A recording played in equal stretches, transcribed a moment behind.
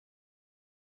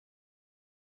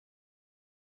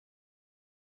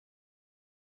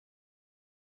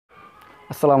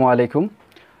আসসালামু আলাইকুম।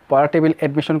 পড়া টেবিল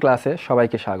অ্যাডমিশন ক্লাসে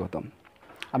সবাইকে স্বাগতম।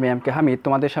 আমি এম কে হামিদ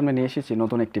তোমাদের সামনে নিয়ে এসেছি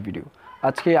নতুন একটি ভিডিও।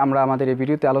 আজকে আমরা আমাদের এই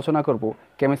ভিডিওতে আলোচনা করব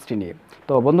কেমিস্ট্রি নিয়ে।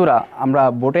 তো বন্ধুরা, আমরা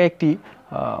বোর্ডে একটি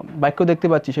বাক্য দেখতে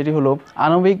পাচ্ছি, সেটি হলো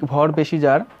আণবিক ভর বেশি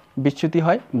যার বিচ্যুতি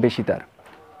হয় বেশি তার।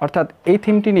 অর্থাৎ এই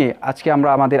থিমটি নিয়ে আজকে আমরা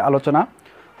আমাদের আলোচনা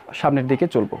সামনের দিকে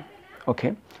চলব। ওকে,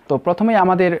 তো প্রথমেই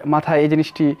আমাদের মাথায় এই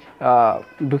জিনিসটি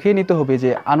ঢুকিয়ে নিতে হবে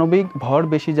যে আণবিক ভর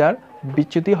বেশি যার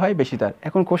বিচ্যুতি হয় বেশি তার।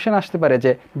 এখন কোশ্চেন আসতে পারে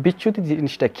যে বিচ্যুতি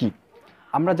জিনিসটা কি।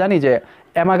 আমরা জানি যে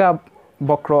অ্যামাগা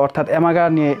বক্র অর্থাৎ অ্যামাগা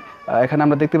নিয়ে এখানে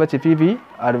আমরা দেখতে পাচ্ছি পিভি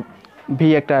আর ভি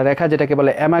একটা রেখা, যেটাকে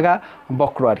বলে অ্যামাগা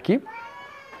বক্র আর কি।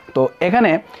 তো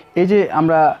এখানে এই যে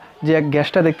আমরা যে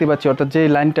গ্যাসটা দেখতে পাচ্ছি, অর্থাৎ যে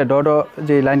লাইনটা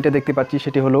যে লাইনটা দেখতে পাচ্ছি,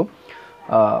 সেটি হলো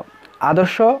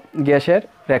আদর্শ গ্যাসের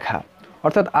রেখা।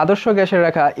 অর্থাৎ আদর্শ গ্যাসের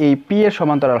রেখা এই পি এর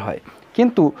সমান্তরাল হয়,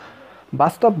 কিন্তু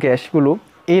বাস্তব গ্যাসগুলো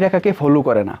এই রেখাকে ফলো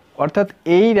করে না। অর্থাৎ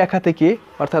এই রেখা থেকে,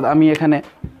 অর্থাৎ আমি এখানে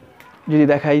যদি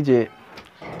দেখাই যে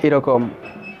এরকম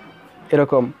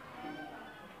এরকম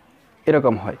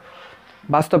এরকম হয়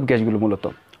বাস্তব গ্যাসগুলো মূলত।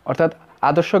 অর্থাৎ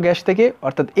আদর্শ গ্যাস থেকে,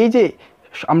 অর্থাৎ এই যে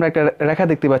আমরা একটা রেখা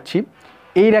দেখতে পাচ্ছি,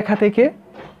 এই রেখা থেকে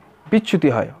বিচ্যুতি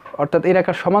হয়, অর্থাৎ এই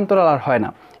রেখার সমান্তরাল আর হয় না।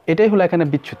 এটাই হলো এখানে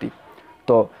বিচ্যুতি।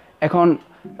 তো এখন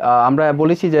আমরা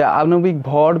বলেছি যে আণবিক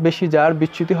ভর বেশি যার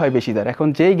বিচ্যুতি হয় বেশি তার। এখন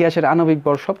যেই গ্যাসের আণবিক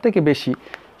ভর সবথেকে বেশি,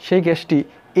 সেই গ্যাসটি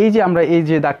এই যে আমরা এই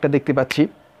যে দাগটা দেখতে পাচ্ছি,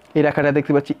 এই রেখাটা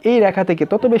দেখতে পাচ্ছি, এই রেখা থেকে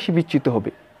তত বেশি বিচ্যুত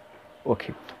হবে। ওকে,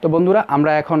 তো বন্ধুরা,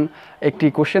 আমরা এখন একটি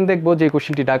কোশ্চেন দেখব, যে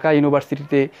কোশ্চেনটি ঢাকা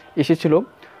ইউনিভার্সিটিতে এসেছিল।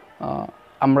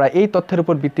 আমরা এই তথ্যের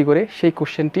উপর ভিত্তি করে সেই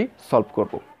কোশ্চেনটি সলভ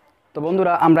করব। তো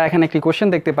বন্ধুরা, আমরা এখানে একটি কোশ্চেন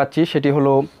দেখতে পাচ্ছি, সেটি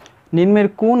হলো নিম্নের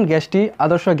কোন গ্যাসটি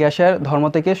আদর্শ গ্যাসের ধর্ম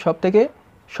থেকে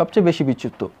সবচেয়ে বেশি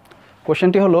বিচ্যুত।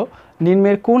 কোশ্চেনটি হলো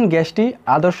নিম্নের কোন গ্যাসটি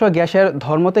আদর্শ গ্যাসের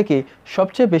ধর্ম থেকে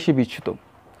সবচেয়ে বেশি বিচ্যুত।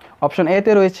 অপশন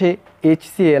এতে রয়েছে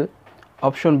HCl,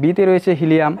 অপশন বিতে রয়েছে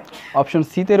হিলিয়াম, অপশন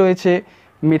সিতে রয়েছে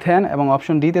মিথেন এবং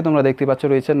অপশন ডিতে তোমরা দেখতে পাচ্ছ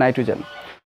রয়েছে নাইট্রোজেন।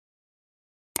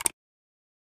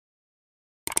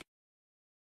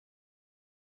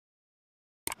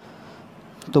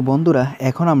 তো বন্ধুরা,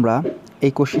 এখন আমরা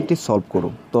এই কোশ্চেনটি সলভ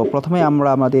করব। তো প্রথমে আমরা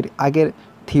আমাদের আগের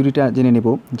থিওরিটা জেনে নেব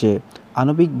যে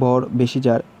আণবিক ভর বেশি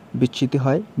যার বিচ্যুতি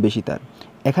হয় বেশি তার।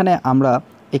 এখানে আমরা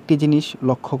একটি জিনিস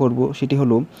লক্ষ্য করব, সেটি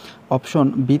হলো অপশন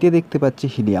বিতে দেখতে পাচ্ছি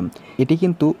হিলিয়াম। এটি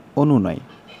কিন্তু অণু নয়,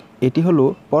 এটি হলো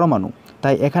পরমাণু।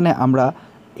 তাই এখানে আমরা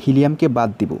হিলিয়ামকে বাদ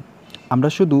দিব। আমরা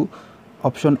শুধু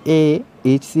option A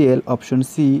HCl, option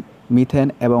C methane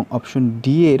এবং অপশন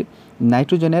ডি এর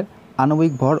নাইট্রোজেনের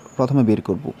আণবিক ভর প্রথমে বের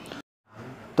করব।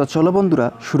 তো চলো বন্ধুরা,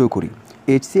 শুরু করি।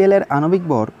 HCl এর আণবিক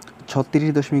ভর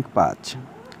 36.5,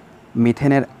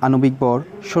 মিথেনের আণবিক ভর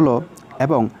 16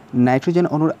 এবং নাইট্রোজেন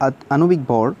অণুর আণবিক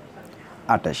ভর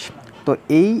 28। তো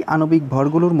এই আণবিক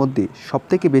ভরগুলোর মধ্যে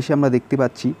সবথেকে বেশি আমরা দেখতে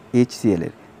পাচ্ছি HCl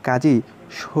এর। কাজেই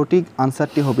সঠিক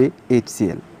আনসারটি হবে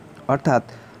HCl। অর্থাৎ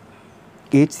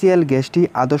HCl গ্যাসটি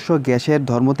আদর্শ গ্যাসের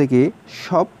ধর্ম থেকে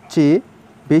সবচেয়ে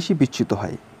বেশি বিচ্যুত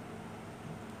হয়।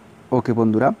 ওকে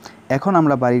বন্ধুরা, এখন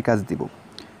আমরা বাড়ির কাজ দিব।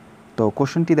 তো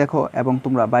কোশ্চেনটি দেখো এবং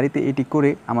তোমরা বাড়িতে এটি করে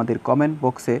আমাদের কমেন্ট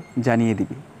বক্সে জানিয়ে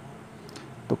দিবে।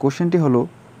 তো কোশ্চেনটি হলো,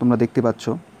 তোমরা দেখতে পাচ্ছ।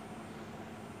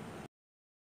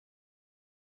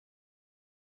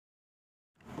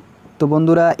 তো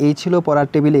বন্ধুরা, এই ছিল পড়ার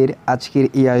টেবিলের আজকের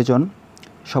এই আয়োজন।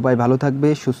 সবাই ভালো থাকবে,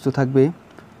 সুস্থ থাকবে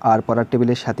আর পড়ার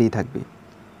টেবিলের সাথেই থাকবে।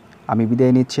 আমি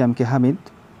বিদায় নিচ্ছি, এম কে হামিদ।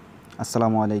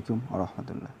 আসসালামু আলাইকুম ওয়া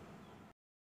রাহমাতুল্লাহ।